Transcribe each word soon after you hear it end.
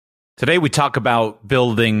Today we talk about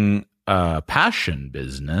building a passion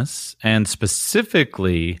business, and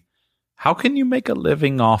specifically, how can you make a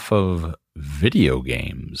living off of video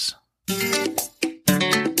games?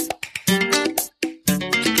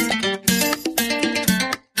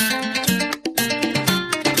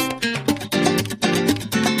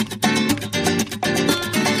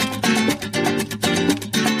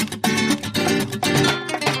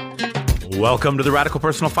 Welcome to the Radical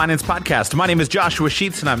Personal Finance Podcast. My name is Joshua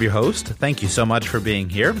Sheets, and I'm your host. Thank you so much for being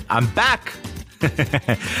here. I'm back.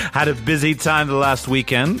 Had a busy time the last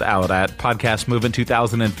weekend out at Podcast Movement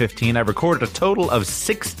 2015. I recorded a total of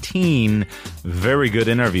 16 very good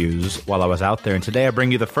interviews while I was out there. And today I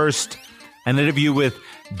bring you an interview with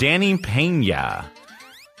Danny Pena,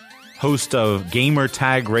 host of Gamer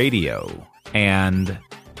Tag Radio, and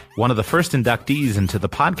one of the first inductees into the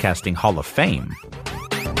Podcasting Hall of Fame.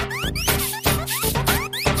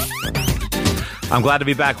 I'm glad to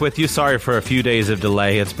be back with you. Sorry for a few days of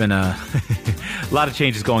delay. It's been a lot of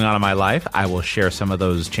changes going on in my life. I will share some of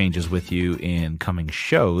those changes with you in coming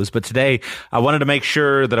shows. But today, I wanted to make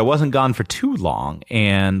sure that I wasn't gone for too long.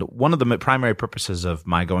 And one of the primary purposes of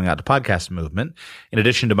my going out to Podcast Movement, in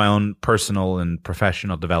addition to my own personal and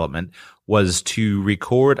professional development, was to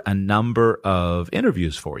record a number of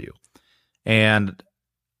interviews for you. And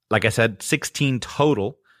like I said, 16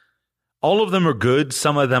 total. All of them are good.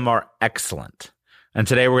 Some of them are excellent. And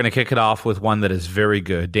today we're going to kick it off with one that is very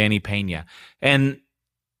good, Danny Pena. And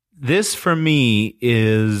this, for me,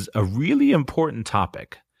 is a really important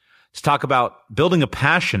topic to talk about building a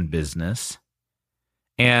passion business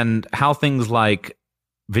and how things like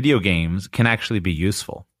video games can actually be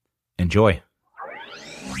useful. Enjoy.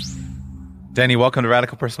 Danny, welcome to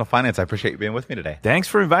Radical Personal Finance. I appreciate you being with me today. Thanks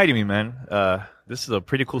for inviting me, man. This is a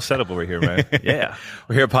pretty cool setup over here, man. Yeah.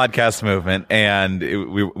 We're here at Podcast Movement, and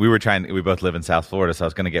we both live in South Florida, so I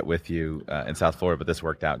was going to get with you in South Florida, but this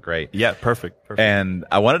worked out great. Yeah, perfect. And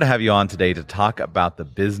I wanted to have you on today to talk about the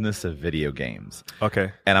business of video games.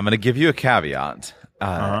 Okay. And I'm going to give you a caveat.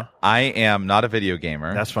 I am not a video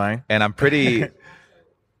gamer. That's fine. And I'm pretty...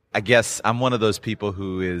 I guess I'm one of those people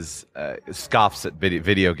who scoffs at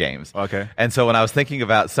video games. Okay. And so when I was thinking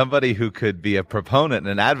about somebody who could be a proponent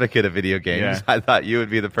and an advocate of video games, I thought you would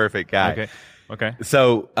be the perfect guy. Okay.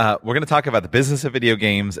 So we're going to talk about the business of video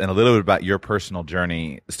games and a little bit about your personal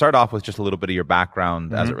journey. Start off with just a little bit of your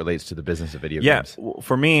background as it relates to the business of video games. Yeah.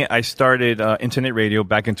 For me, I started internet radio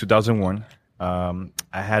back in 2001. I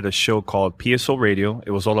had a show called PSO Radio.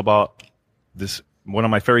 It was all about this. One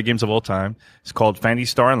of my favorite games of all time. It's called Phantasy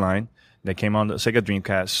Star Online that came on the Sega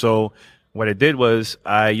Dreamcast. So what I did was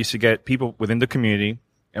I used to get people within the community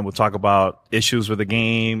and we'll talk about issues with the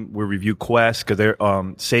game. We'll review quests because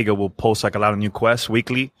Sega will post like a lot of new quests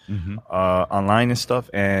weekly online and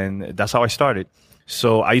stuff. And that's how I started.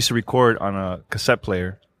 So I used to record on a cassette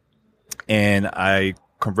player and I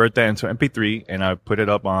convert that into MP3 and I put it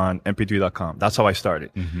up on mp3.com. That's how I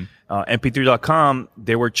started. mp3.com,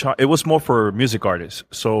 it was more for music artists.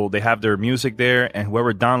 So they have their music there and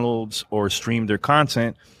whoever downloads or stream their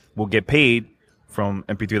content will get paid from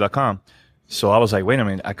mp3.com. So I was like, wait a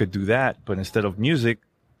minute, I could do that, but instead of music,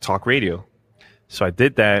 talk radio. So I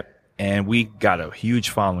did that and we got a huge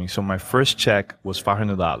following. So my first check was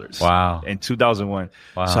 $500. Wow. In 2001.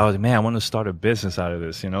 Wow. So I was like, man, I want to start a business out of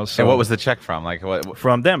this, you know? So and what was the check from? Like what?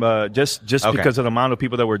 From them, just because of the amount of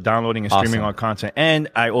people that were downloading and streaming our content. And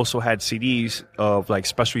I also had CDs of like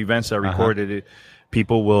special events that I recorded it.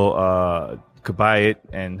 People could buy it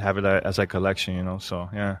and have it as a collection, you know? So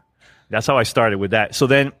yeah, that's how I started with that. So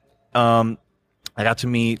then, I got to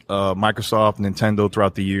meet Microsoft, Nintendo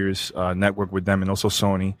throughout the years, network with them and also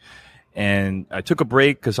Sony. And I took a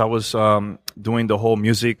break because I was doing the whole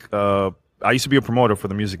music. I used to be a promoter for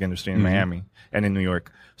the music industry in Miami and in New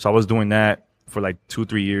York. So I was doing that for like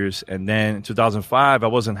 2-3 years. And then in 2005, I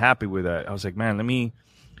wasn't happy with that. I was like, man, let me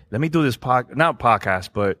do this not podcast,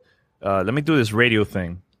 but let me do this radio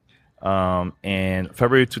thing. And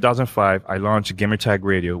February 2005, I launched Gamer Tag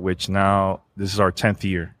Radio, which now this is our 10th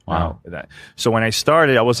year. Wow. That. So when I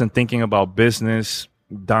started, I wasn't thinking about business,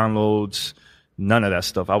 downloads, none of that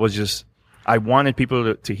stuff. I wanted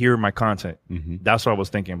people to hear my content. That's what I was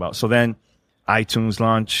thinking about. So then iTunes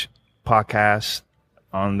launched podcasts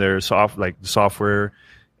on their software,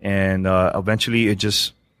 and eventually it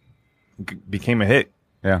just became a hit.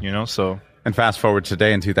 Yeah. You know, so. And fast forward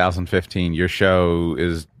today in 2015, your show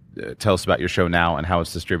is, tell us about your show now and how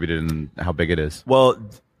it's distributed and how big it is. Well,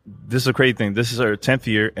 this is a crazy thing. This is our 10th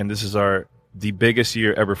year, and this is the biggest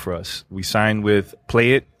year ever for us. We signed with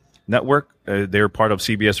Play It Network. They're part of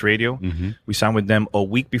CBS Radio. We signed with them a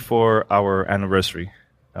week before our anniversary.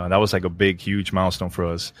 That was like a big, huge milestone for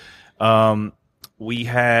us. We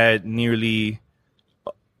had nearly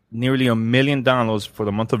 1 million downloads for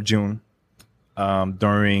the month of June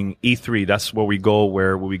during E3. That's where we go,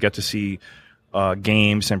 where we get to see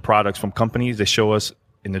games and products from companies. They show us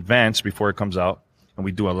in advance before it comes out, and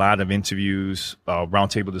we do a lot of interviews,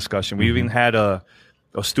 roundtable discussion. We even had a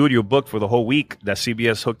studio booked for the whole week that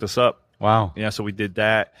CBS hooked us up. Wow. Yeah, so we did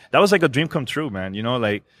that. That was like a dream come true, man. You know,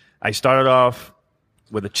 like I started off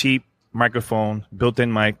with a cheap microphone,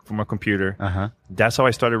 built-in mic from a computer. That's how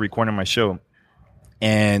I started recording my show.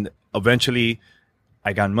 And eventually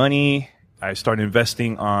I got money. I started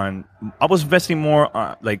investing I was investing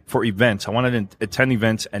more like for events. I wanted to attend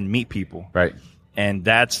events and meet people. Right. And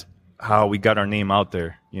that's how we got our name out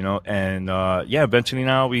there, you know. And eventually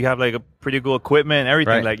now we have like a pretty good equipment,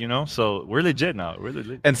 everything, right. like, you know. So we're legit now. We're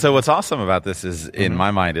legit. And so what's awesome about this is, in my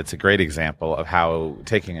mind, it's a great example of how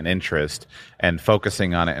taking an interest and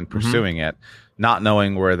focusing on it and pursuing it, not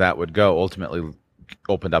knowing where that would go, ultimately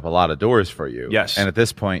opened up a lot of doors for you. Yes. And at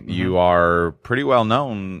this point, you are pretty well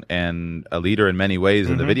known and a leader in many ways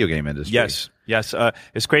in the video game industry. Yes.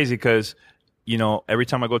 It's crazy because, you know, every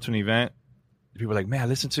time I go to an event, people are like, man, I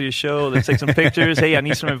listen to your show. Let's take some pictures. Hey, I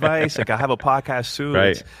need some advice. Like, I have a podcast too.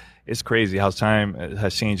 Right. It's crazy how time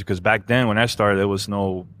has changed, because back then when I started, there was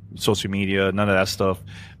no social media, none of that stuff.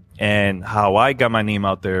 And how I got my name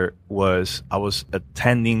out there was I was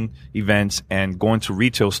attending events and going to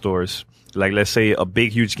retail stores. Like, let's say a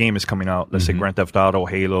big, huge game is coming out. Let's say Grand Theft Auto,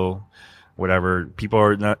 Halo, whatever. People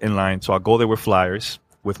are not in line. So I'll go there with flyers,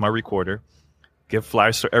 with my recorder, give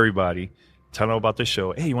flyers to everybody, tell them about the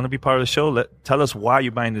show. Hey, you want to be part of the show? Tell us why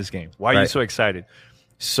you're buying this game. Why are you so excited?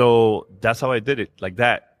 So that's how I did it, like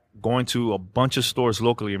that, going to a bunch of stores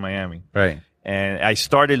locally in Miami. Right. And I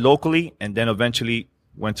started locally and then eventually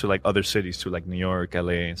went to like other cities too, like New York,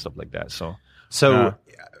 LA, and stuff like that. So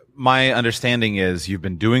my understanding is you've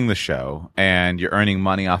been doing the show and you're earning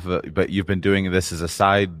money off of it, but you've been doing this as a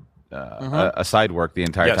side work the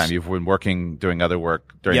entire time. You've been working, doing other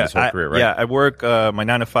work during this whole career, right? Yeah, I work, my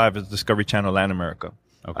 9 to 5 is Discovery Channel Latin America.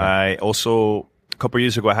 Okay. I also, a couple of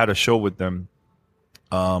years ago, I had a show with them.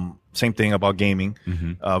 Same thing about gaming,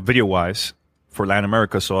 video-wise, for Latin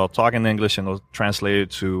America. So I'll talk in English and they'll translate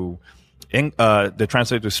it to they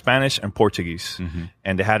translated to Spanish and Portuguese,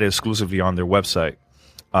 and they had it exclusively on their website.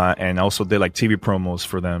 And I also did like TV promos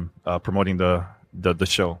for them, promoting the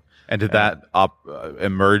show. And did that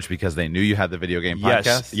emerge because they knew you had the video game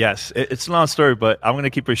podcast? Yes. It's a long story, but I'm going to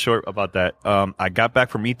keep it short about that. I got back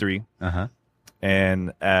from E3,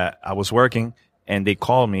 and I was working, and they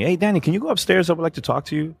called me, hey, Danny, can you go upstairs? I would like to talk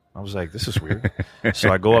to you. I was like, this is weird. So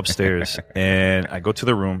I go upstairs, and I go to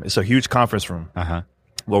the room. It's a huge conference room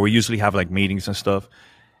where we usually have like meetings and stuff.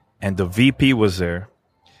 And the VP was there,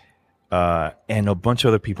 and a bunch of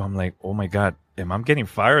other people. I'm like, oh, my God. Am I getting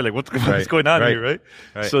fired? Like, what's going on here,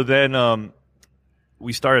 right? So then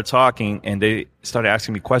we started talking, and they started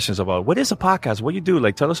asking me questions about, what is a podcast? What do you do?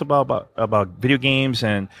 Like, tell us about video games.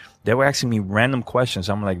 And they were asking me random questions.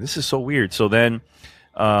 I'm like, this is so weird. So then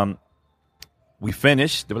we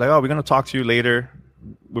finished. They were like, oh, we're going to talk to you later.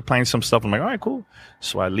 We're playing some stuff. I'm like, all right, cool.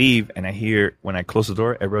 So I leave, and I hear, when I close the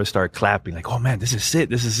door, everybody started clapping, like, oh, man, this is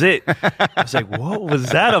it. I was like, what was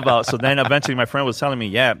that about? So then eventually my friend was telling me,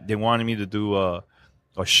 yeah, they wanted me to do a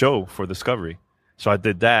show for Discovery. So I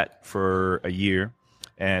did that for a year.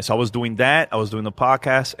 And so I was doing that. I was doing the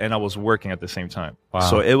podcast, and I was working at the same time. Wow.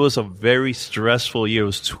 So it was a very stressful year. It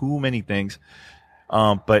was too many things.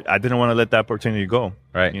 But I didn't want to let that opportunity go.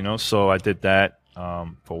 Right. You know, so I did that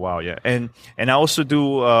for a while, yeah. And I also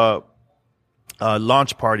do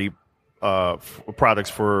launch party products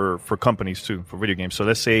for companies too, for video games. So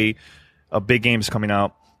let's say a big game is coming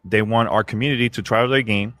out. They want our community to try out their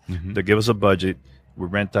game. They give us a budget. We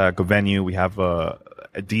rent a venue. We have a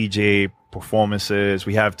DJ, performances.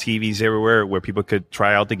 We have TVs everywhere where people could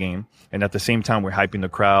try out the game. And at the same time, we're hyping the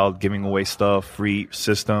crowd, giving away stuff, free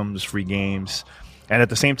systems, free games. And at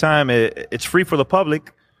the same time, it's free for the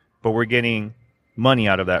public, but we're getting money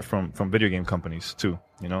out of that from video game companies too,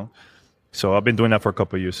 you know? So I've been doing that for a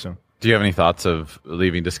couple of years too. Do you have any thoughts of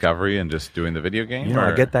leaving Discovery and just doing the video game? You know,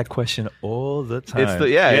 I get that question all the time.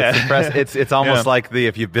 It's almost like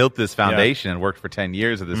if you built this foundation and worked for 10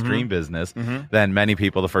 years of this dream business, then many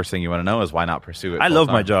people, the first thing you want to know is why not pursue it? I love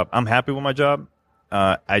my job. I'm happy with my job.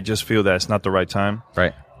 I just feel that it's not the right time.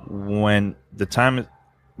 Right. When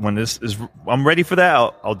this is, I'm ready for that,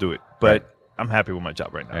 I'll do it. But I'm happy with my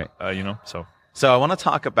job right now. Right. You know, So I want to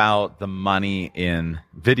talk about the money in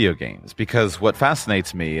video games, because what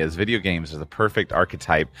fascinates me is video games are the perfect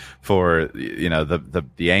archetype for, you know,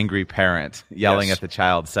 the angry parent yelling at the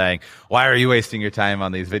child saying, why are you wasting your time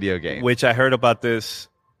on these video games? Which I heard about this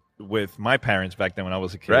with my parents back then when I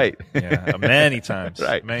was a kid. Right. Yeah, many times.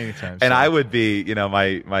 Right. Many times. And so. I would be,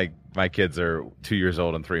 my kids are 2 years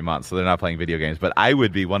old and 3 months, so they're not playing video games. But I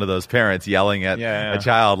would be one of those parents yelling at a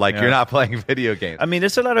child like, "You're not playing video games." I mean,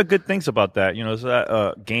 there's a lot of good things about that. There's a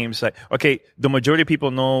lot, games like, okay, the majority of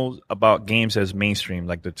people know about games as mainstream,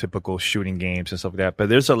 like the typical shooting games and stuff like that. But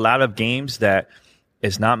there's a lot of games that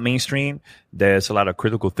is not mainstream. There's a lot of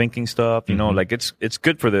critical thinking stuff. Like it's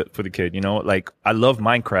good for the kid. Like I love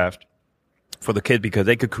Minecraft for the kid because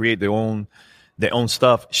they could create their own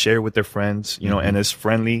stuff, share with their friends, and it's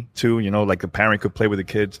friendly too, like the parent could play with the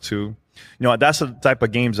kids too. That's the type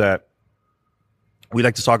of games that we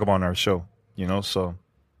like to talk about on our show, so.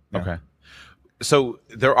 Yeah. Okay. So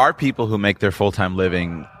there are people who make their full-time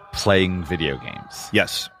living playing video games.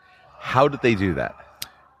 Yes. How did they do that?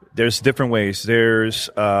 There's different ways. There's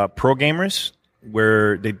pro gamers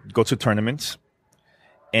where they go to tournaments.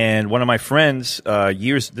 And one of my friends,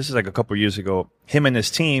 this is like a couple years ago, him and his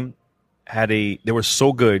team they were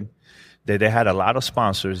so good that they had a lot of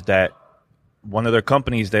sponsors that one of their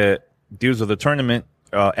companies that deals with the tournament,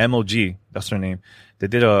 MLG, that's their name, they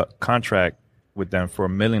did a contract with them for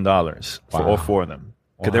 $1 million for all 4 of them.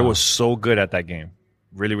 Because they were so good at that game.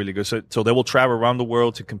 Really, really good. So they will travel around the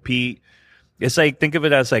world to compete. It's like, think of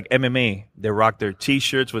it as like MMA. They rock their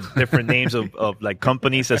T-shirts with different names of like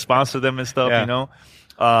companies that sponsor them and stuff,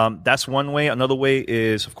 That's one way. Another way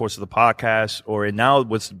is, of course, the podcast. Or now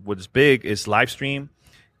what's big is live stream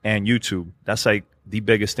and YouTube. That's like the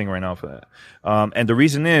biggest thing right now for that. And the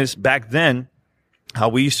reason is, back then, how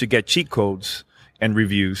we used to get cheat codes and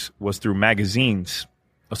reviews was through magazines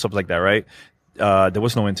or stuff like that, right? There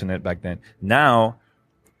was no internet back then. Now,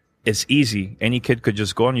 it's easy. Any kid could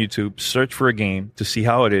just go on YouTube, search for a game to see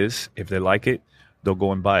how it is. If they like it, they'll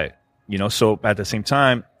go and buy it. So at the same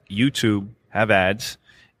time, YouTube have ads.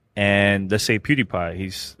 And let's say PewDiePie,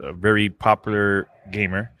 he's a very popular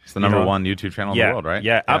gamer. It's the number one YouTube channel in the world, right?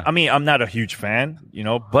 Yeah. I mean, I'm not a huge fan,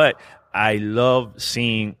 but I love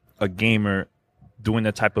seeing a gamer doing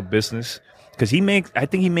that type of business because I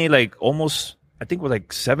think he made like almost,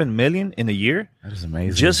 like 7 million in a year. That is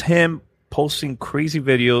amazing. Just him posting crazy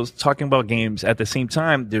videos, talking about games. At the same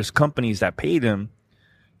time, there's companies that pay them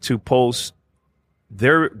to post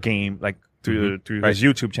their game like through his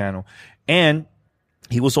YouTube channel. And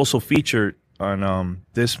he was also featured on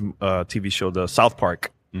this TV show, the South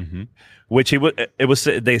Park, which it was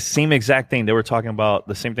the same exact thing. They were talking about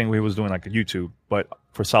the same thing he was doing like on YouTube, but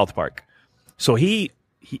for South Park. So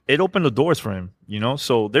it opened the doors for him,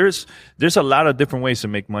 So there's a lot of different ways to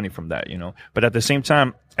make money from that, But at the same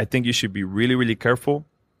time, I think you should be really, really careful.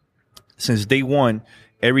 Since day one,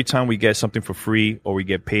 every time we get something for free or we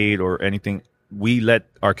get paid or anything, we let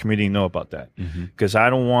our community know about that. Because I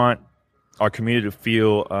don't want our community to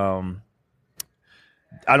feel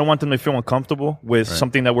I don't want them to feel uncomfortable with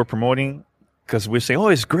something that we're promoting because we say, "Oh,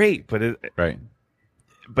 it's great," but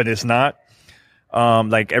it's not.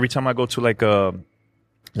 Like every time I go to like an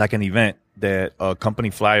event that a company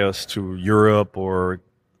fly us to Europe or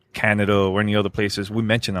Canada or any other places, we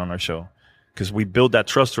mention it on our show because we build that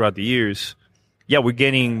trust throughout the years. Yeah, we're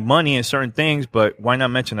getting money in certain things, but why not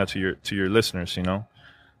mention that to your listeners?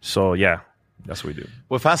 So yeah. That's what we do.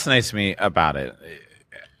 What fascinates me about it,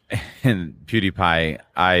 and PewDiePie,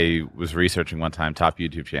 I was researching one time top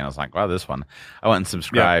YouTube channels, like, wow, this one. I went and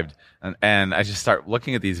subscribed, and I just start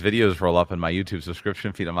looking at these videos roll up in my YouTube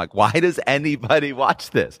subscription feed. I'm like, why does anybody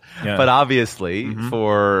watch this? Yeah. But obviously,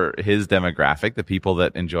 for his demographic, the people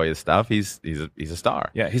that enjoy his stuff, he's a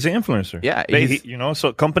star. Yeah, he's an influencer. Yeah,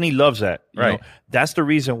 so company loves that. Right. That's the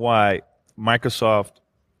reason why Microsoft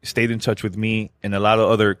stayed in touch with me and a lot of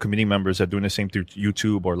other community members that are doing the same through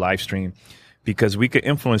YouTube or live stream because we could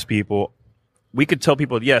influence people. We could tell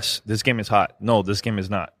people, yes, this game is hot. No, this game is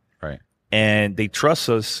not. Right. And they trust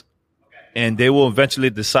us and they will eventually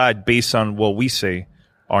decide based on what we say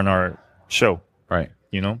on our show. Right.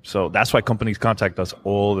 So that's why companies contact us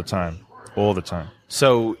all the time. All the time.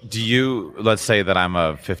 So let's say that I'm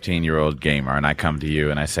a 15-year-old gamer and I come to you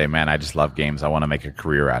and I say, man, I just love games. I want to make a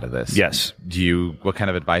career out of this. Yes. What kind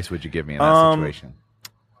of advice would you give me in that situation?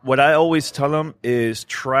 What I always tell them is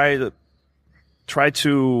try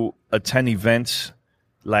to attend events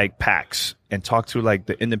like PAX and talk to like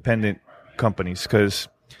the independent companies because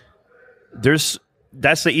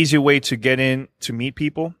that's the easy way to get in to meet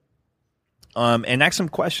people. And ask some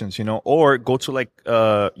questions, or go to like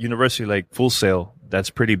university like Full Sail. That's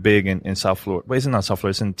pretty big in South Florida. Well, it's not South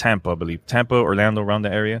Florida. It's in Tampa, I believe. Tampa, Orlando, around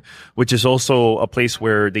the area, which is also a place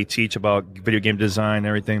where they teach about video game design and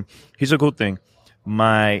everything. Here's a cool thing.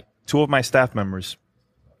 Two of my staff members,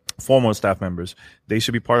 former staff members, they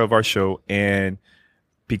should be part of our show. And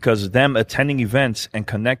because them attending events and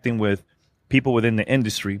connecting with people within the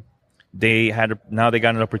industry, now they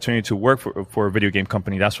got an opportunity to work for a video game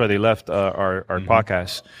company. That's why they left our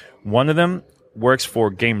podcast. One of them works for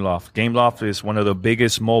Gameloft. Gameloft is one of the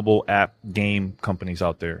biggest mobile app game companies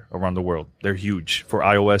out there around the world. They're huge for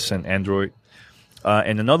iOS and Android.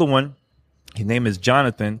 And another one, his name is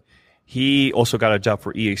Jonathan. He also got a job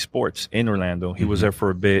for EA Sports in Orlando. He was there for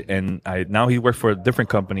a bit, and now he works for a different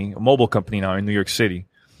company, a mobile company now in New York City.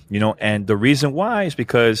 And the reason why is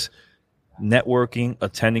because networking,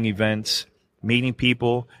 attending events, meeting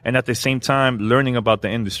people, and at the same time learning about the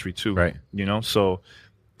industry too. Right. So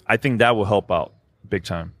I think that will help out big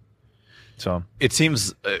time. So it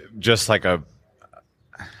seems just like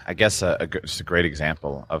just a great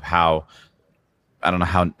example of how, I don't know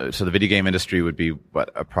how, so the video game industry would be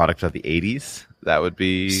what, a product of the 80s? That would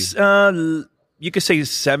be? You could say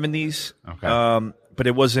 70s. Okay. But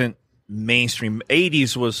it wasn't mainstream.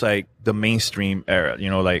 80s was like the mainstream era,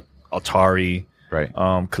 like Atari, right?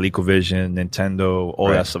 ColecoVision, Nintendo, all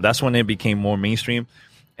that stuff. That's when it became more mainstream.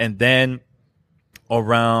 And then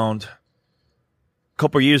around a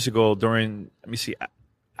couple of years ago, during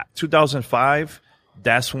 2005,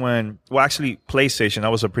 that's when, actually PlayStation,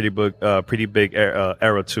 that was a pretty big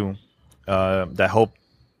era too, that helped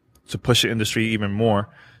to push the industry even more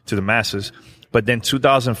to the masses. But then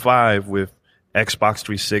 2005 with Xbox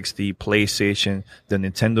 360, PlayStation, the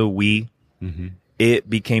Nintendo Wii, it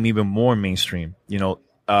became even more mainstream,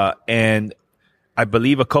 and I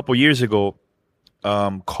believe a couple years ago,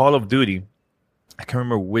 Call of Duty, I can't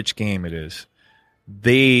remember which game it is,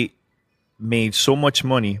 they made so much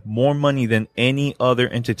money, more money than any other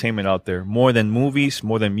entertainment out there, more than movies,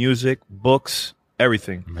 more than music, books,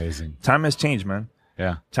 everything. Amazing. Time has changed, man.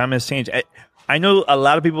 Yeah. Time has changed. I know a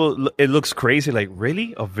lot of people, it looks crazy, like,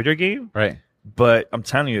 really? A video game? Right. But I'm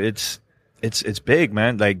telling you, it's big,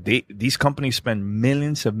 man. Like these companies spend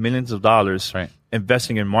millions of dollars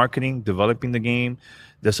investing in marketing, developing the game.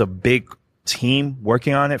 There's a big team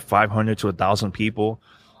working on it, 500 to 1,000 people.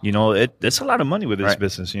 It's a lot of money with this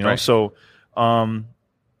business, So, time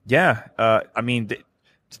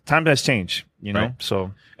has changed,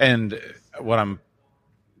 So, and what I'm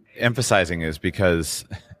emphasizing is because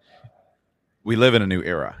we live in a new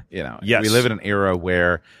era. Yes. We live in an era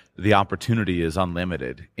where the opportunity is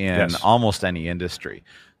unlimited in almost any industry.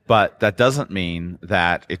 But that doesn't mean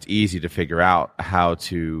that it's easy to figure out how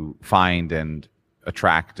to find and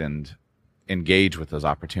attract and engage with those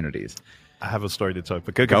opportunities. I have a story to tell.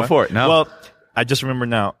 But go for it. No. Well, I just remember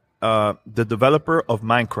now, the developer of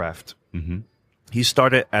Minecraft, he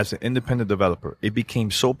started as an independent developer. It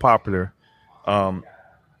became so popular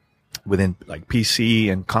within like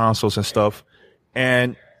PC and consoles and stuff.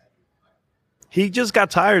 And he just got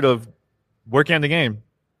tired of working on the game.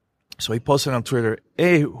 So he posted on Twitter,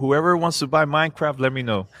 hey, whoever wants to buy Minecraft, let me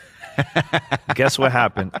know. Guess what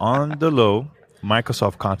happened? On the low,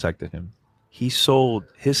 Microsoft contacted him. He sold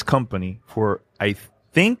his company for, I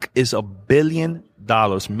think, is $1 billion,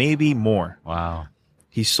 maybe more. Wow.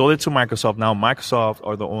 He sold it to Microsoft. Now Microsoft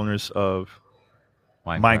are the owners of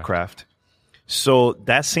Minecraft. So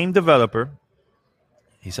that same developer,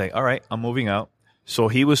 he's like, all right, I'm moving out. So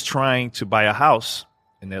he was trying to buy a house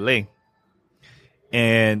in LA.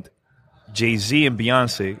 And Jay-Z and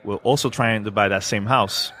Beyonce were also trying to buy that same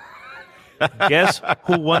house. Guess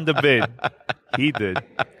who won the bid? He did.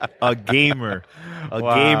 A gamer.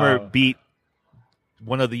 Gamer beat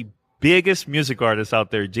one of the biggest music artists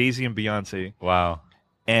out there, Jay-Z and Beyonce. Wow.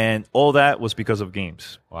 And all that was because of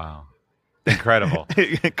games. Wow. Incredible.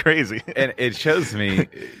 Crazy. And it shows me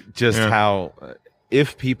just how,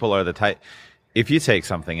 if people are the type, if you take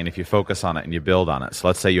something and if you focus on it and you build on it, so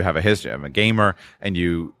let's say you have a history, I'm a gamer, and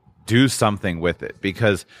you do something with it,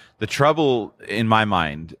 because the trouble in my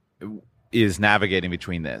mind is navigating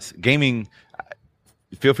between this. Gaming,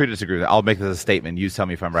 feel free to disagree with it. I'll make this a statement. You tell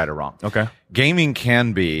me if I'm right or wrong. Okay. Gaming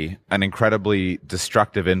can be an incredibly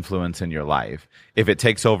destructive influence in your life if it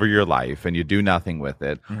takes over your life and you do nothing with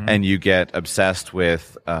it, and you get obsessed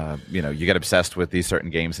with, you get obsessed with these certain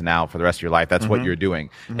games, and now for the rest of your life, that's what you're doing,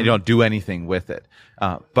 and you don't do anything with it.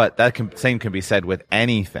 But that same can be said with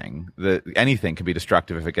anything. Anything can be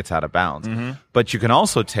destructive if it gets out of bounds. But you can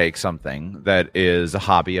also take something that is a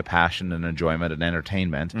hobby, a passion, an enjoyment, an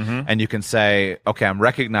entertainment, and you can say, okay, I'm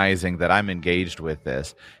recognizing that I'm engaged with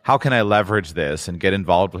this. How can I leverage this and get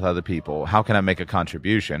involved with other people? How can I make a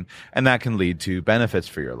contribution? And that can lead to benefits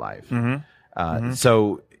for your life.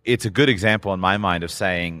 So it's a good example in my mind of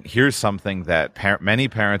saying, here's something that many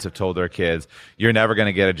parents have told their kids, you're never going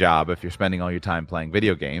to get a job if you're spending all your time playing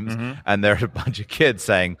video games. And there's a bunch of kids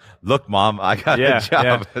saying, look, Mom, I got a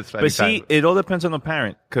job. But see, it all depends on the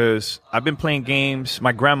parent, because I've been playing games.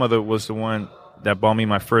 My grandmother was the one that bought me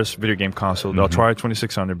my first video game console, the Atari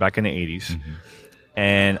 2600, back in the 80s.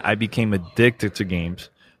 And I became addicted to games.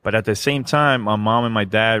 But at the same time, my mom and my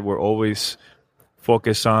dad were always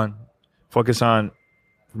focused on for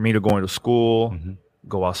me to go into school,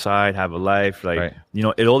 go outside, have a life. Like, you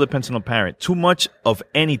know, it all depends on the parent. Too much of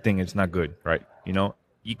anything is not good. Right. You know,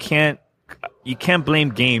 you can't blame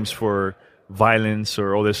games for violence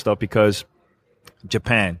or all this stuff, because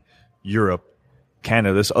Japan, Europe,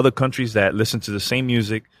 Canada, there's other countries that listen to the same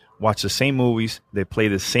music, watch the same movies, they play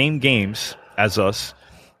the same games as us,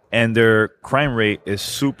 and their crime rate is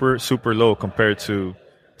super, super low compared to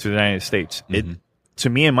the United States. To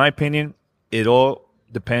me, in my opinion, it all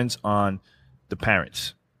depends on the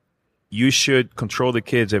parents. You should control the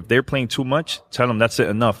kids. If they're playing too much, tell them that's it,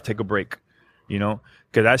 enough, take a break. You know,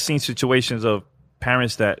 because I've seen situations of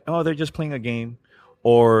parents that, oh, they're just playing a game,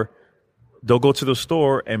 or they'll go to the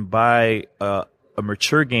store and buy a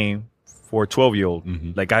mature game for a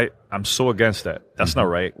 12-year-old. Like, I'm so against that. That's not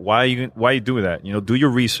right. Why are you doing that? You know, do your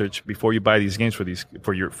research before you buy these games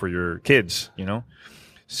for your kids, you know?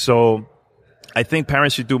 So I think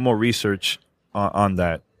parents should do more research on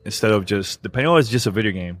that, instead of just depending on, it's just a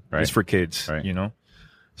video game. It's for kids, you know?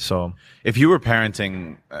 So if you were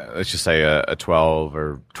parenting, let's just say a 12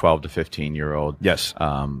 or 12 to 15-year-old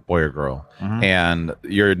boy or girl, and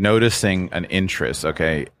you're noticing an interest,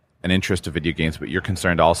 an interest of video games, but you're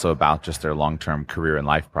concerned also about just their long-term career and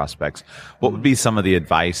life prospects, what would be some of the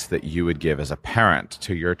advice that you would give as a parent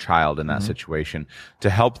to your child in that situation to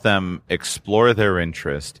help them explore their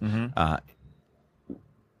interest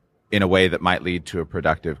in a way that might lead to a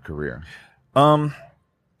productive career?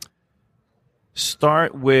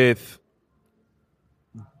 Start with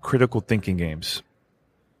critical thinking games.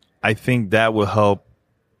 I think that will help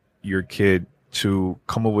your kid to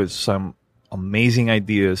come up with some amazing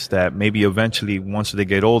ideas that maybe eventually, once they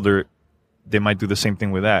get older, they might do the same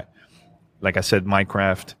thing with that. Like I said,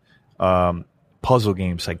 Minecraft, puzzle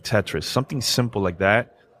games like Tetris, something simple like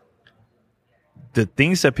that. The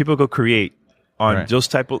things that people could create on those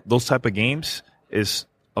type of games is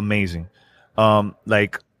amazing.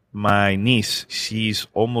 Like my niece, she's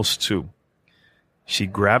almost 2. She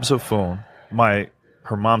grabs a phone,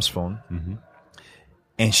 her mom's phone,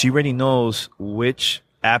 and she already knows which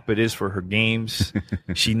app it is for her games.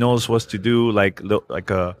 She knows what to do. Like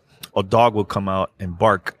a dog will come out and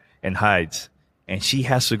bark and hides, and she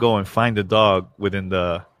has to go and find the dog within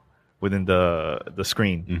the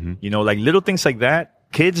screen. You know, like little things like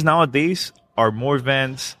that. Kids nowadays are more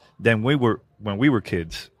advanced than we were when we were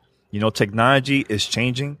kids. You know, technology is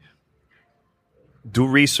changing. Do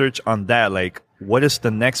research on that. Like, what is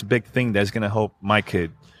the next big thing that's going to help my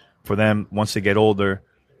kid for them once they get older?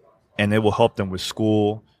 And it will help them with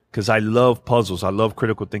school, because I love puzzles. I love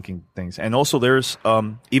critical thinking things. And also there's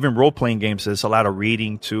even role-playing games. There's a lot of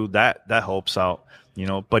reading too. That helps out, you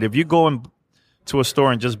know. But if you go to a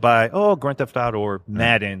store and just buy, Grand Theft Auto or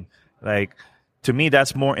Madden, like, to me,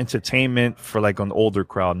 that's more entertainment for like an older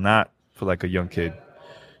crowd, not for like a young kid.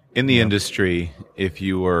 In the industry, if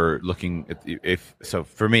you were looking at,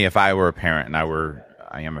 for me, if I were a parent, and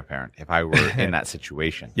I am a parent, if I were in that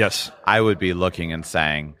situation, I would be looking and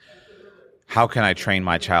saying, how can I train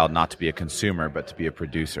my child not to be a consumer, but to be a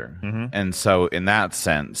producer? And so in that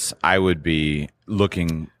sense, I would be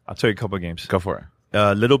looking. I'll tell you a couple of games. Go for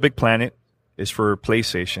it. Little Big Planet is for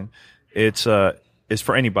PlayStation. It's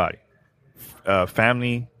for anybody.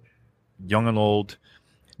 Family, young and old.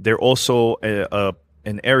 They're also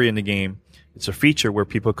an area in the game. It's a feature where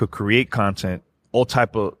people could create content, all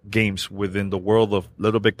type of games within the world of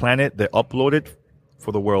Little Big Planet. They upload it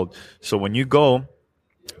for the world. So when you go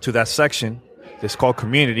to that section, it's called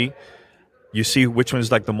Community, you see which one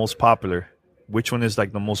is like the most popular, which one is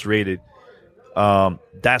like the most rated.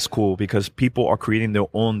 That's cool, because people are creating their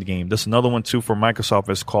own game. There's another one too for Microsoft.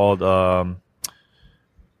 It's called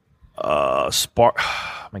Spark.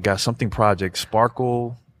 Oh my God, something project.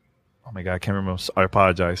 Sparkle. Oh my God, I can't remember. I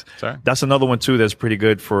apologize. Sorry. That's another one too that's pretty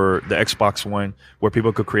good for the Xbox One, where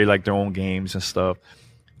people could create like their own games and stuff.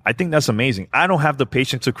 I think that's amazing. I don't have the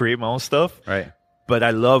patience to create my own stuff. Right. But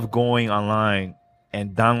I love going online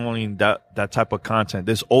and downloading that type of content.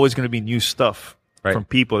 There's always going to be new stuff from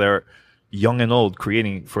people that are young and old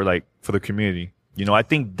creating for the community. You know, I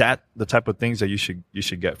think that the type of things that you should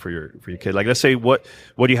get for your kid. Like, let's say, what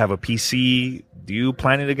do you have, a PC? Do you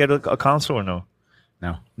plan to get a console or no?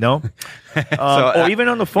 No. No, or even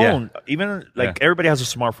on the phone. Even like Yeah. everybody has a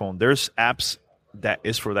smartphone. There's apps that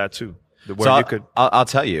is for that too. Where So you could. I'll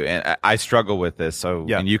tell you, and I struggle with this. So,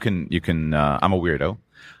 Yeah. and you can. I'm a weirdo.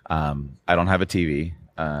 I don't have a TV.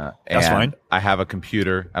 That's and fine. I have a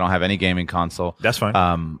computer. I don't have any gaming console. That's fine.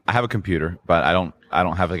 I have a computer, but I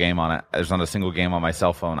don't have a game on it. There's not a single game on my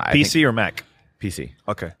cell phone. PC or Mac? PC.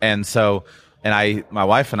 Okay. And so, my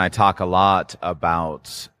wife and I talk a lot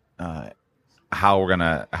about how we're going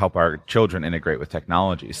to help our children integrate with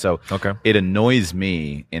technology. So Okay. it annoys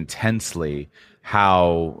me intensely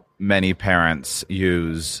how many parents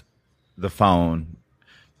use the phone,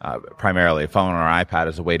 primarily a phone or iPad,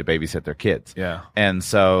 as a way to babysit their kids. Yeah. And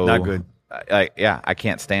so Not good. I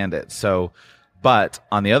can't stand it. So, but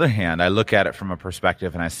on the other hand, I look at it from a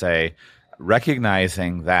perspective and I say,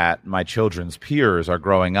 recognizing that my children's peers are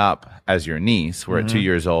growing up as your niece, where at 2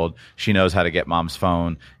 years old, she knows how to get mom's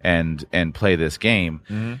phone and play this game.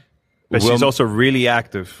 But Will- she's also really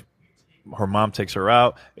active. Her mom takes her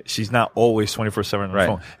out. She's not always 24/7 on the Right.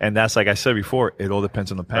 phone. And that's, like I said before, it all depends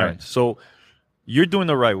on the parents. So you're doing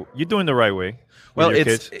the right way. Well, with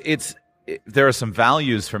your kids. there are some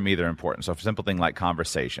values for me that are important. So for simple thing like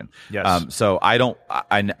conversation. Yes. So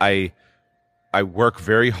I work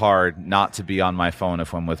very hard not to be on my phone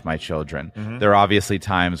if I'm with my children. There are obviously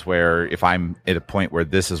times where if I'm at a point where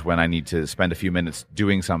this is when I need to spend a few minutes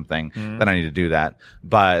doing something, then I need to do that.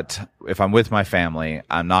 But if I'm with my family,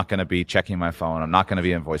 I'm not going to be checking my phone. I'm not going to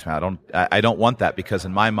be in voicemail. I don't want that, because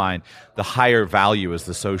in my mind, the higher value is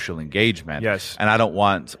the social engagement. Yes. And I don't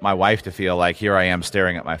want my wife to feel like here I am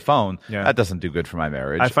staring at my phone. Yeah. That doesn't do good for my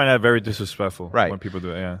marriage. I find that very disrespectful Right. when people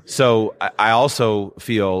do it. Yeah. So I also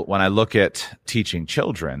feel when I look at teaching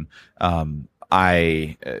children, for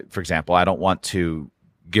example, I don't want to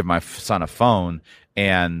give my son a phone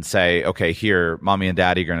and say, okay, here, mommy and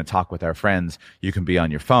daddy are going to talk with our friends. You can be on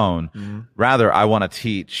your phone. Rather, I want to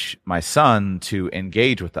teach my son to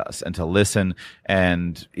engage with us and to listen.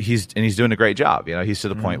 And he's doing a great job. You know, he's to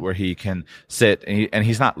the point where he can sit and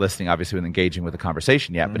he's not listening, obviously, with engaging with the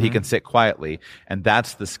conversation yet, but he can sit quietly. And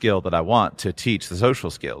that's the skill that I want to teach, the social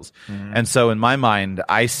skills. And so in my mind,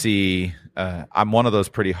 I see, I'm one of those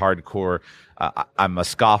pretty hardcore, I'm a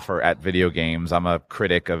scoffer at video games. I'm a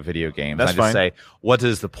critic of video games. That's I just fine. say, what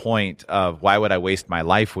is the point of why would I waste my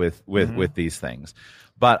life with these things?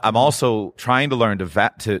 But I'm also trying to learn to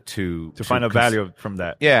Find a value from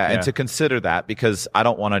that. Yeah, and to consider that, because I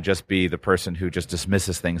don't want to just be the person who just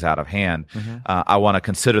dismisses things out of hand. I want to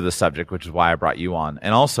consider the subject, which is why I brought you on.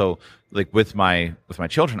 And also, like with my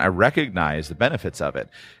children, I recognize the benefits of it,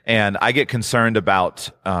 and I get concerned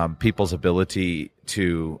about people's ability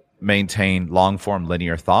to maintain long-form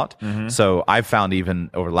linear thought. So I've found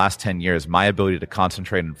even over the last 10 years, my ability to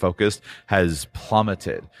concentrate and focus has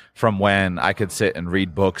plummeted from when I could sit and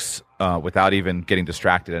read books without even getting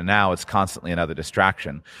distracted. And now it's constantly another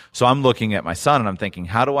distraction. So I'm looking at my son and I'm thinking,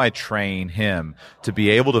 how do I train him to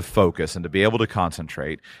be able to focus and to be able to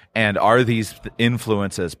concentrate? And are these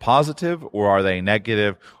influences positive, or are they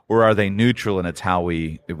negative, or are they neutral, and it's how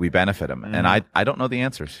we benefit him? And I don't know the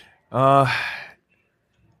answers.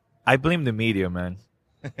 I blame the media, man.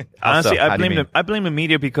 How Honestly, so? How do you mean? I blame the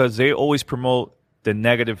media because they always promote the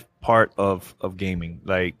negative part of gaming.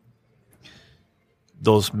 Like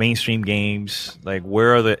those mainstream games, like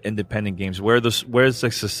where are the independent games? Where's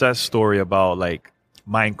the success story about like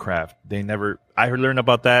Minecraft? I learned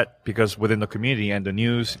about that because within the community and the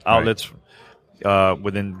news outlets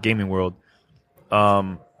within gaming world.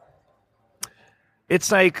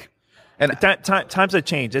 It's like And times have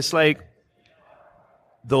changed. It's like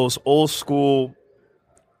those old school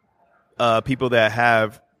people that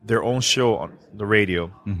have their own show on the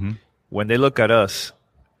radio. When they look at us,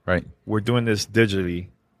 right. we're doing this digitally,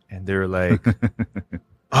 and they're like,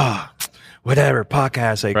 whatever,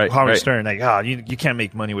 podcasts, like Right, Howard right. Stern, like, you can't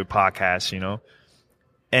make money with podcasts, you know?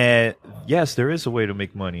 And yes, there is a way to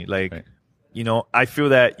make money. Like, Right. you know, I feel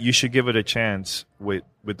that you should give it a chance with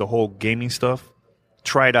the whole gaming stuff.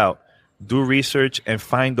 Try it out. Do research and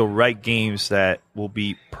find the right games that will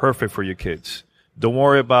be perfect for your kids. Don't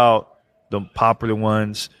worry about the popular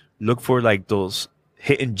ones. Look for like those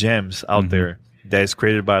hidden gems out there that is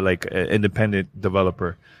created by like an independent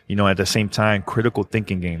developer. You know, at the same time, critical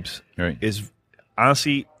thinking games Right. is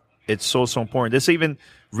honestly, it's so important. There's even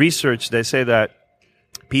research that say that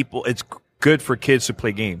it's good for kids to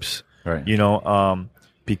play games. Right. You know,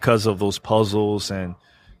 because of those puzzles and,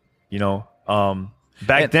 you know,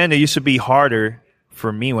 back then, it used to be harder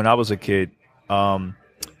for me when I was a kid because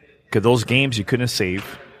those games you couldn't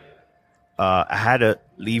save. I had to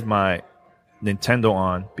leave my Nintendo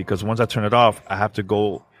on because once I turn it off, I have to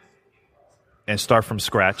go and start from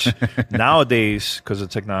scratch. Nowadays, because of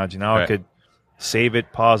technology, now I could save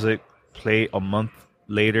it, pause it, play a month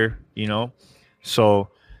later, So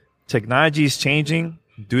technology is changing.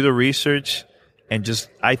 Do the research. And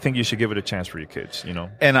I think you should give it a chance for your kids,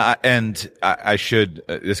 And I should.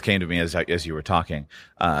 This came to me as you were talking.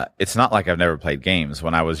 It's not like I've never played games.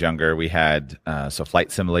 When I was younger, we had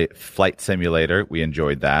Flight Simulator. We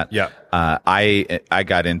enjoyed that. Yeah. I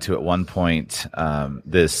got into at one point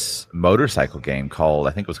this motorcycle game called,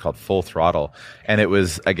 I think it was called Full Throttle, and it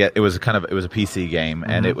was a PC game,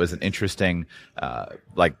 and it was an interesting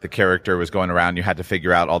like the character was going around. You had to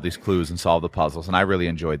figure out all these clues and solve the puzzles, and I really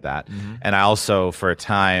enjoyed that. And I also, for a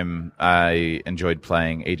time, I enjoyed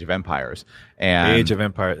playing Age of Empires. And Age of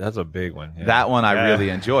Empires, that's a big one. Yeah. That one I really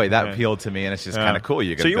enjoy. That appealed to me, and it's just kind of cool.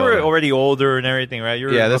 So you were already older and everything, right?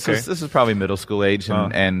 This is probably middle school age,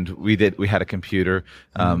 and we had a computer.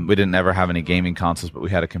 We didn't ever have any gaming consoles, but we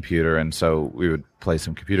had a computer, and so we would play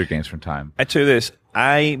some computer games from time. I tell you this,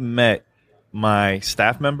 I met my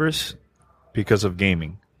staff members because of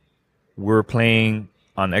gaming. We're playing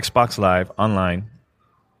on Xbox Live online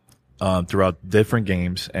throughout different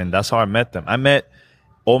games, and that's how I met them. I met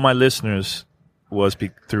all my listeners was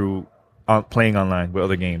through playing online with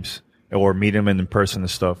other games or meeting them in person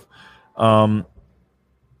and stuff. Now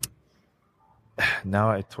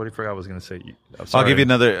I totally forgot what I was going to say. I'll give you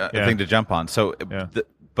another thing to jump on. So,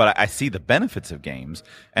 but I see the benefits of games.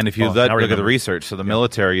 And if you look at the research, so the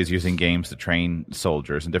military is using games to train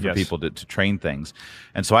soldiers and different people to train things.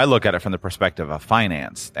 And so I look at it from the perspective of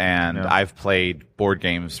finance. And I've played board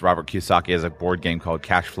games. Robert Kiyosaki has a board game called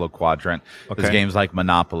Cash Flow Quadrant. There's games like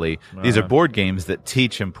Monopoly. These are board games that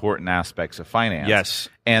teach important aspects of finance. Yes.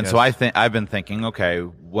 And so I've been thinking, okay,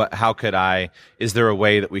 is there a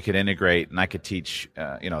way that we could integrate and I could teach,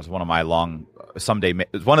 as one of my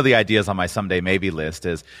one of the ideas on my someday maybe list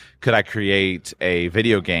is, could I create a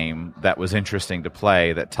video game that was interesting to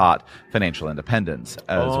play that taught financial independence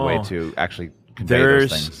as a way to actually convey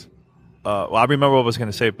those things? Well, I remember what I was going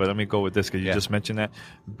to say, but let me go with this because you just mentioned that.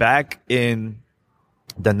 Back in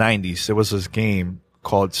the 90s, there was this game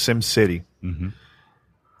called SimCity.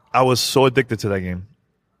 I was so addicted to that game.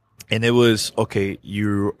 And it was, okay,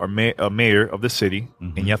 you are a mayor of the city,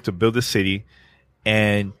 and you have to build the city,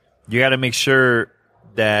 and you got to make sure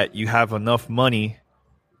that you have enough money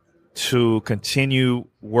to continue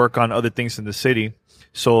work on other things in the city.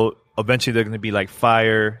 So eventually they're going to be like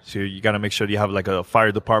fire. So you got to make sure you have like a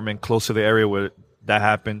fire department close to the area where that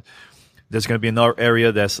happened. There's going to be another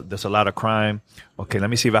area there's a lot of crime. Okay, let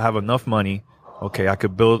me see if I have enough money. Okay, I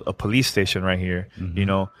could build a police station right here,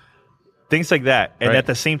 things like that. And at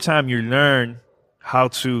the same time, you learn how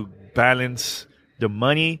to balance the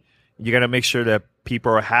money. You got to make sure that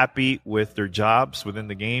people are happy with their jobs within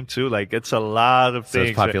the game too. Like, it's a lot of things. So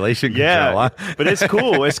it's population control. But it's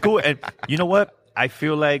cool. It's cool. And you know what? I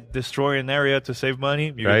feel like destroying an area to save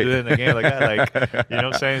money. You can do it in a game like that. Like, you know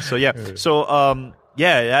what I'm saying? So yeah. So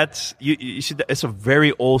that's you should. It's a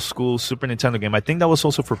very old school Super Nintendo game. I think that was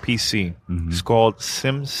also for PC. It's called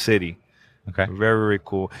SimCity. Okay. Very, very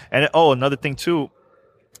cool. And another thing too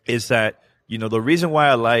is that, the reason why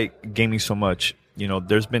I like gaming so much,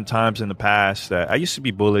 there's been times in the past that I used to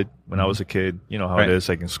be bullied when I was a kid, how it is,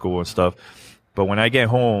 like in school and stuff. But when I get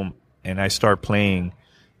home and I start playing,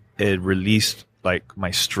 it released like my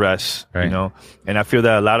stress, and I feel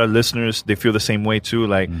that a lot of listeners, they feel the same way too,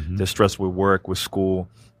 like they're stressed with work, with school,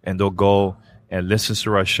 and they'll go and listen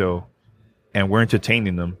to our show and we're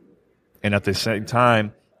entertaining them. And at the same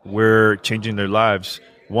time, we're changing their lives.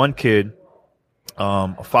 One kid,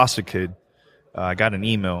 a foster kid, I got an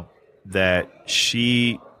email that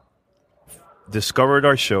she discovered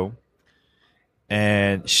our show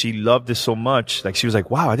and she loved it so much. Like, she was like,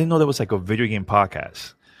 wow, I didn't know there was like a video game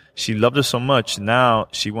podcast. She loved it so much. Now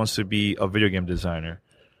she wants to be a video game designer.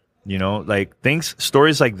 Like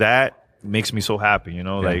stories like that makes me so happy,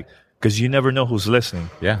 like, because you never know who's listening.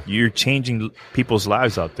 Yeah. You're changing people's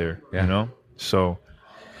lives out there, So,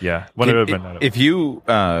 yeah. If you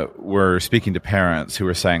were speaking to parents who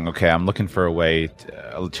were saying, okay, I'm looking for a way,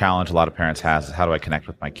 a challenge a lot of parents has is, how do I connect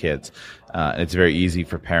with my kids? And it's very easy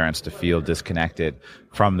for parents to feel disconnected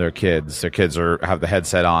from their kids. Their kids have the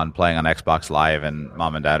headset on, playing on Xbox Live, and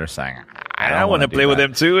mom and dad are saying, I want to play with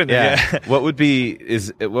them too. And What would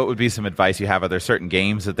be some advice you have? Are there certain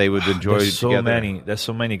games that they would enjoy There's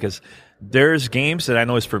so many, because there's games that I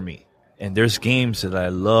know is for me, and there's games that I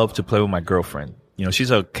love to play with my girlfriend.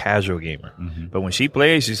 She's a casual gamer, but when she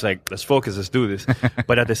plays, she's like, let's focus, let's do this.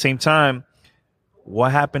 But at the same time,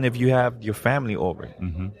 what happened if you have your family over?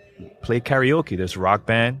 Play karaoke. There's Rock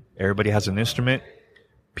Band. Everybody has an instrument: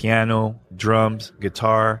 piano, drums,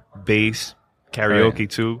 guitar, bass. karaoke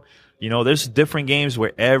too. You know, there's different games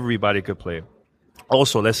where everybody could play.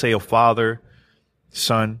 Also, let's say a father,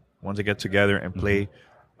 son want to get together and play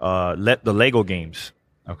let the Lego games.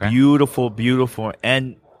 Okay. Beautiful,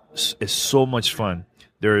 and it's so much fun.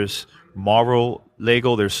 There's Marvel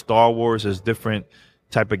Lego, there's Star Wars, there's different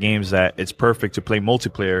type of games that it's perfect to play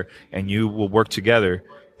multiplayer, and you will work together,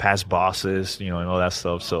 past bosses, you know, and all that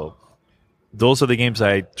stuff. So those are the games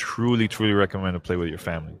I truly recommend to play with your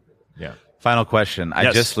family. Yeah. Final question. I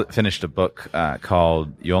Yes. just finished a book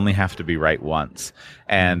called You Only Have to Be Right Once.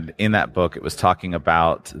 And in that book, it was talking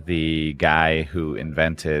about the guy who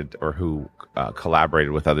invented or who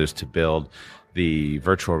collaborated with others to build the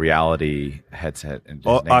virtual reality headset. And his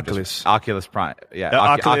name Oculus. Oculus Prime. Yeah.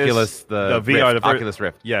 Oculus, the VR, Rift, Oculus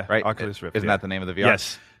Rift. Yeah, Right? Oculus Rift, Isn't yeah. that the name of the VR?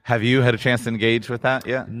 Yes. Have you had a chance to engage with that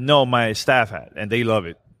yet? No, my staff had, and they love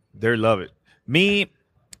it. They love it. Me,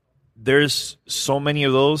 there's so many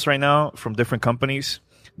of those right now from different companies.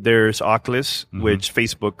 There's Oculus, which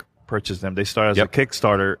Facebook purchased them. They started as Yep. a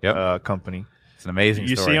Kickstarter Yep. company. It's an amazing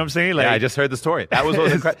You story. see what I'm saying? Yeah, Like- I just heard the story. That was what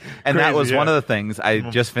was incredible. And that crazy, was one yeah. of the things. I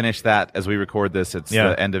just finished that as we record this. It's Yeah.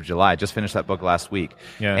 the end of July. I just finished that book last week.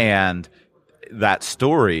 Yeah. And that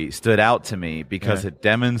story stood out to me because Yeah. it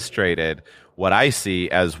demonstrated what I see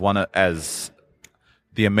as as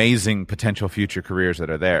the amazing potential future careers that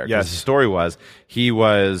are there. 'Cause Yes. the story was,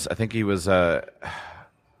 I think he was I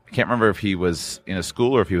can't remember if he was in a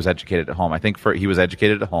school or if he was educated at home. I think he was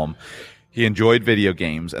educated at home. He enjoyed video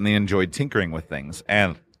games and he enjoyed tinkering with things.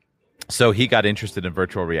 And so he got interested in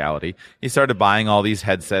virtual reality. He started buying all these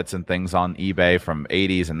headsets and things on eBay from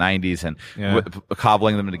 80s and 90s and Yeah.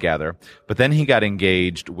 cobbling them together. But then he got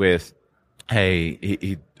engaged with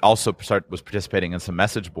he also was participating in some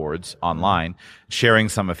message boards online, sharing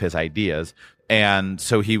some of his ideas. And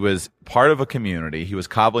so he was part of a community. He was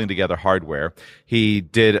cobbling together hardware. He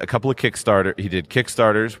did a couple of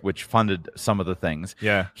Kickstarters, which funded some of the things.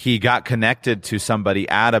 Yeah. He got connected to somebody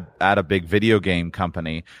at a big video game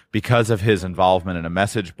company because of his involvement in a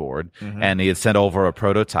message board. And he had sent over a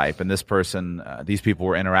prototype, and this person, these people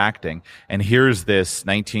were interacting. And here's this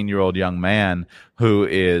 19-year-old young man who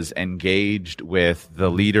is engaged with the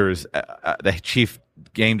leaders, the chief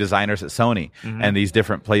game designers at Sony and these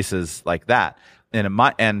different places like that.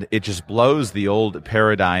 And it just blows the old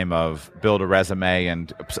paradigm of build a resume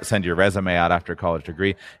and send your resume out after a college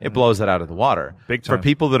degree. It blows it out of the water. Big For time.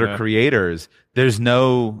 people that are Yeah. creators, there's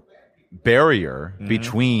no barrier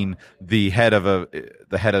between the head of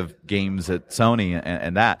games at Sony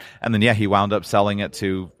and that. And then, he wound up selling it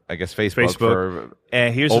to, I guess, Facebook. For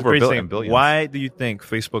And here's the over crazy billion- thing. billions. Why do you think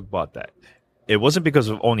Facebook bought that? It wasn't because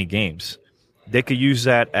of only games. They could use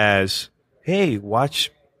that as, hey, watch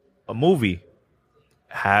a movie,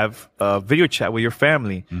 have a video chat with your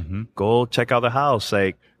family, go check out the house,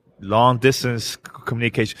 like long distance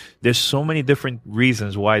communication. There's so many different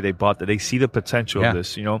reasons why they bought that. They see the potential Yeah. of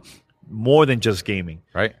this, more than just gaming.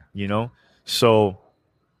 Right. So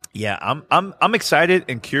yeah, I'm excited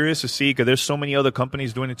and curious to see, because there's so many other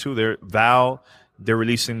companies doing it too. They're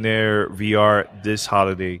releasing their VR this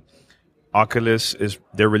holiday. Oculus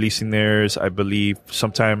they're releasing theirs, I believe,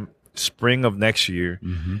 sometime spring of next year.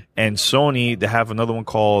 And Sony, they have another one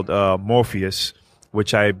called Morpheus,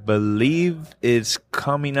 which I believe is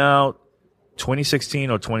coming out 2016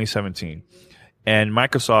 or 2017. And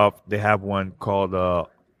Microsoft, they have one called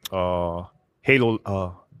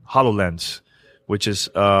HoloLens, which is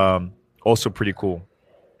also pretty cool.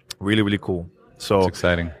 Really, really cool. So It's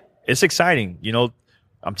exciting. it's exciting.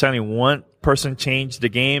 I'm telling you, one person changed the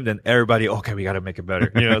game, then everybody, okay, we got to make it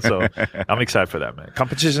better. So I'm excited for that, man.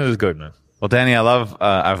 Competition is good, man. Well, Danny,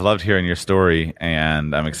 I've loved hearing your story,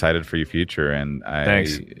 and I'm excited for your future. And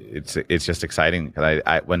Thanks. It's just exciting because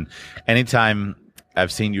anytime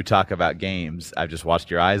I've seen you talk about games, I've just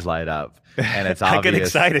watched your eyes light up, and it's I obvious. get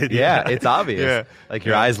excited. Yeah, it's obvious. Yeah. Like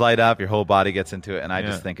your eyes light up, your whole body gets into it, and I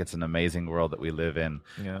just Yeah. think it's an amazing world that we live in.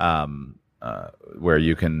 Yeah. Where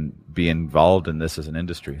you can be involved in this as an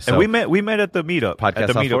industry. So And we met at the meetup. Podcast at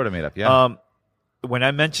the South Florida meetup, yeah. When I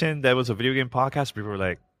mentioned that was a video game podcast, people were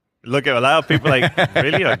like, look at a lot of people like,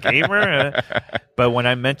 really, a gamer? But when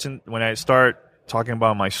I start talking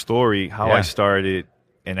about my story, how Yeah. I started,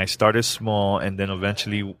 and I started small, and then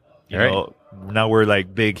eventually, Right. now we're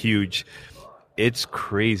like big, huge. It's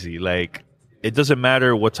crazy. Like, it doesn't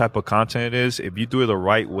matter what type of content it is. If you do it the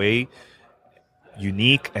right way,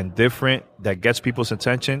 unique and different, that gets people's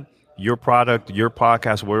attention, your product, your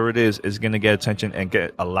podcast, whatever it is going to get attention and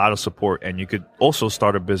get a lot of support. And you could also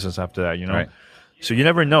start a business after that, Right. So you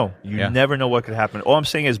never know. You Yeah. never know what could happen. All I'm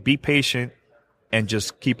saying is be patient, and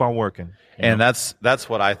just keep on working. And that's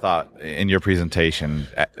what I thought in your presentation,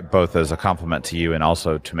 both as a compliment to you and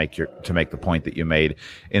also to make the point that you made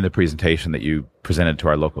in the presentation that you presented to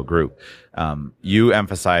our local group. You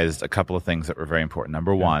emphasized a couple of things that were very important.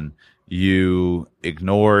 Number one, you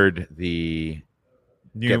ignored the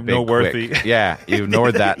get big quick. Yeah, you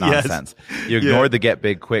ignored that nonsense. Yes. You ignored the get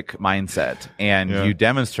big quick mindset, and you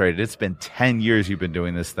demonstrated. It's been 10 years you've been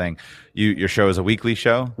doing this thing. Your show is a weekly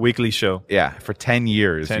show? Weekly show. Yeah, for 10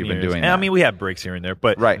 years you've been doing that. I mean, we have breaks here and there,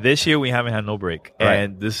 but this year we haven't had no break. Right.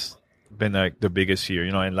 And this has been like the biggest year,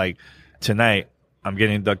 you know, and like tonight I'm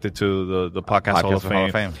getting inducted to the Podcast Hall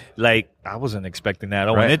of Fame. Like, I wasn't expecting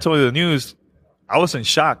that. When they told me the news, I was in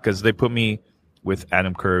shock because they put me with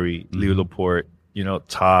Adam Curry, Leo Laporte, you know,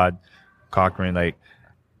 Todd Cochran. Like,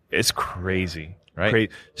 it's crazy.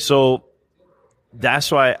 Right. So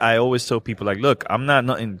that's why I always tell people, like, look, I'm not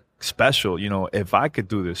nothing special. You know, if I could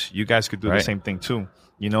do this, you guys could do the same thing too.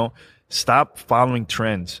 You know, stop following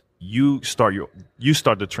trends. You start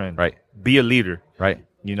the trend. Right. Be a leader. Right.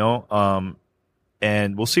 You know,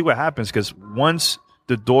 and we'll see what happens, because once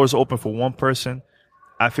the doors open for one person,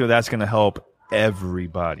 I feel that's going to help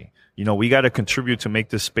everybody. You know, we got to contribute to make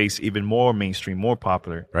this space even more mainstream, more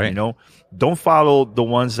popular. Right. You know, don't follow the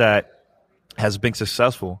ones that has been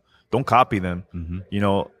successful. Don't copy them. Mm-hmm. You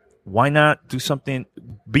know, why not do something?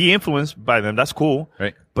 Be influenced by them. That's cool.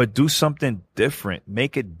 Right. But do something different.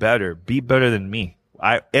 Make it better. Be better than me.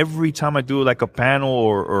 Every time I do like a panel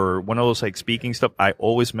or one of those like speaking stuff, I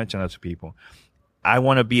always mention that to people. I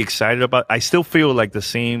want to be excited about. I still feel like the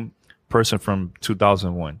same person from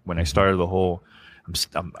 2001 when I started the whole.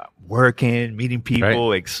 I'm working, meeting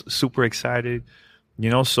people, super excited,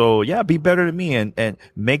 you know. So yeah, be better than me and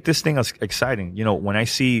make this thing exciting. You know, when I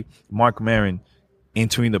see Mark Maron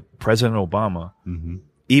interviewing the President Obama,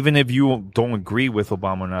 even if you don't agree with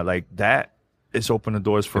Obama or not, like that is open the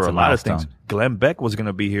doors for a lot of things. Glenn Beck was going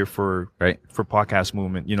to be here for Podcast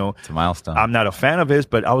Movement. You know, it's a milestone. I'm not a fan of his,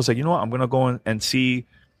 but I was like, you know what, I'm going to go and see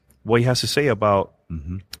what he has to say about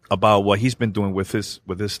what he's been doing with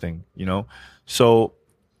this thing. You know. So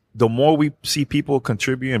the more we see people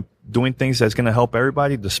contribute and doing things that's going to help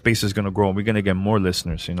everybody, the space is going to grow and we're going to get more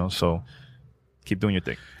listeners, you know. So keep doing your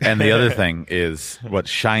thing. And the other thing is what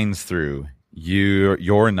shines through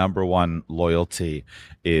your number one loyalty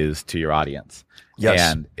is to your audience. Yes.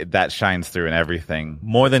 And that shines through in everything.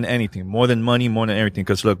 More than anything, more than money, more than everything.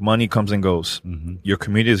 Because look, money comes and goes. Your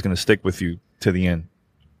community is going to stick with you to the end.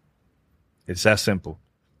 It's that simple.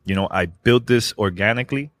 You know, I built this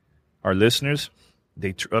organically. Our listeners,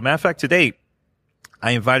 as a matter of fact, today,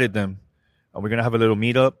 I invited them. We're going to have a little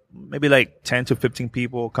meetup, maybe like 10 to 15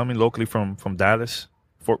 people coming locally from Dallas,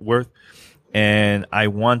 Fort Worth. And I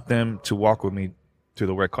want them to walk with me to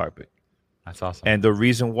the red carpet. That's awesome. And the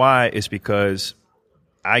reason why is because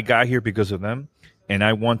I got here because of them. And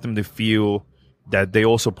I want them to feel that they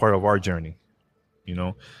also part of our journey, you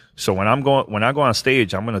know? So when I go on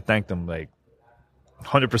stage, I'm going to thank them like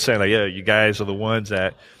 100%. Like, yeah, you guys are the ones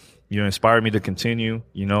that, you know, inspired me to continue,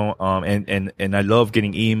 you know, and I love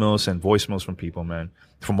getting emails and voicemails from people, man,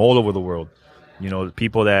 from all over the world. You know,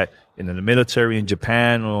 people that in the military in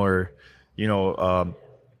Japan or, you know,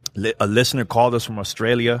 a listener called us from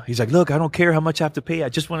Australia. He's like, look, I don't care how much I have to pay. I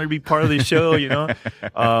just want to be part of the show, you know.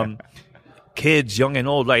 Kids, young and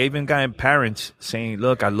old, like even parents saying,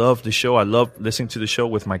 look, I love the show. I love listening to the show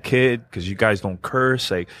with my kid because you guys don't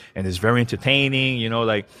curse, like, and it's very entertaining, you know,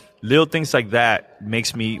 like little things like that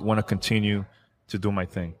makes me want to continue to do my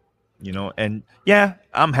thing, you know. And yeah,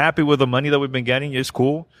 I'm happy with the money that we've been getting. It's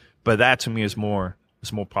cool, but that to me is more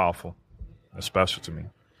powerful and special to me.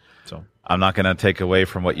 So I'm not going to take away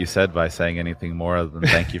from what you said by saying anything more other than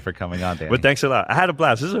thank you for coming on, Danny. But thanks a lot. I had a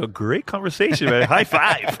blast. This is a great conversation, man. High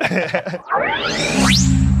five.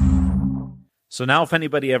 So now if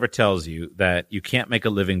anybody ever tells you that you can't make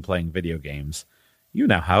a living playing video games, you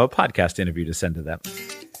now have a podcast interview to send to them.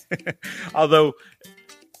 Although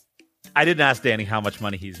I didn't ask Danny how much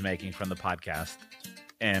money he's making from the podcast,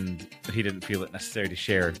 and he didn't feel it necessary to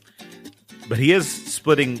share. But he is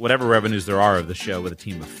splitting whatever revenues there are of the show with a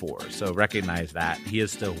team of 4. So recognize that. He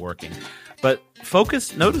is still working. But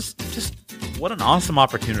notice just what an awesome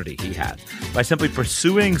opportunity he had by simply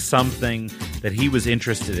pursuing something that he was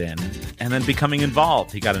interested in and then becoming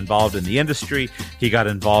involved. He got involved in the industry. He got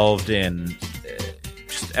involved in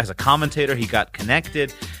just as a commentator. He got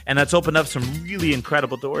connected. And that's opened up some really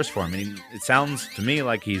incredible doors for him. And it sounds to me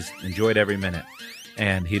like he's enjoyed every minute.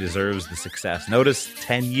 And he deserves the success. Notice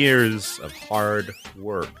 10 years of hard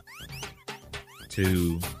work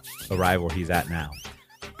to arrive where he's at now.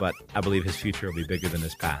 But I believe his future will be bigger than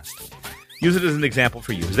his past. Use it as an example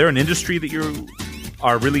for you. Is there an industry that you're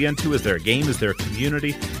are really into? Is there a game? Is there a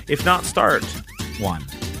community? If not, start one.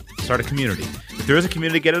 Start a community. If there is a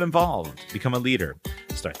community, get it involved. Become a leader.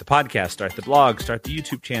 Start the podcast, start the blog, start the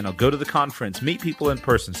YouTube channel, go to the conference, meet people in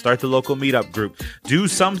person, start the local meetup group. Do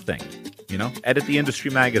something, edit the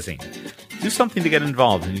industry magazine. Do something to get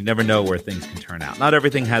involved, and you never know where things can turn out. Not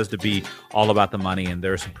everything has to be all about the money, and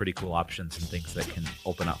there are some pretty cool options and things that can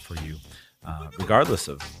open up for you, regardless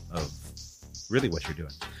of really what you're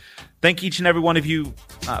doing. Thank each and every one of you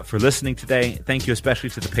for listening today. Thank you especially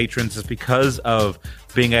to the patrons. It's because of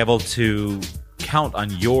being able to count on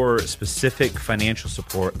your specific financial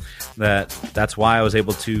support that's why I was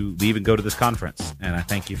able to leave and go to this conference, and I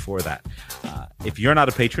thank you for that. If you're not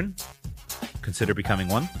a patron, consider becoming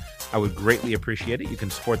one. I would greatly appreciate it. You can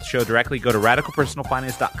support the show directly. Go to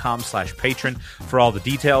radicalpersonalfinance.com/patron for all the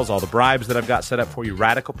details, all the bribes that I've got set up for you.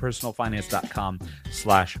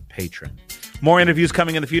 radicalpersonalfinance.com/patron. More interviews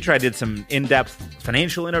coming in the future. I did some in-depth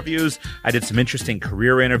financial interviews. I did some interesting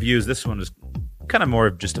career interviews. This one was kind of more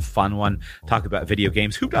of just a fun one. Talk about video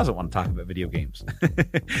games. Who doesn't want to talk about video games?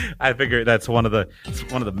 I figure that's one of the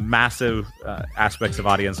massive aspects of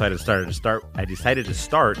audience. I decided to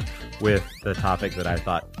start with the topic that I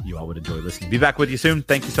thought you all would enjoy listening. Be back with you soon.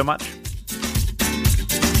 Thank you so much.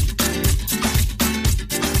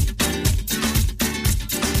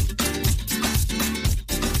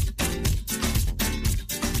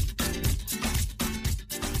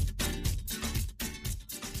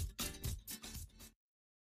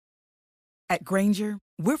 At Grainger,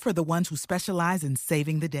 we're for the ones who specialize in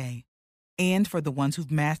saving the day and for the ones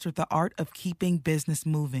who've mastered the art of keeping business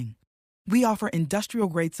moving. We offer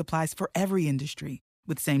industrial-grade supplies for every industry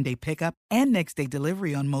with same-day pickup and next-day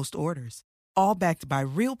delivery on most orders, all backed by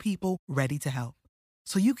real people ready to help.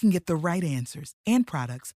 So you can get the right answers and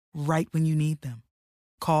products right when you need them.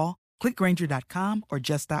 Call, click Grainger.com, or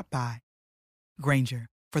just stop by. Grainger,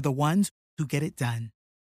 for the ones who get it done.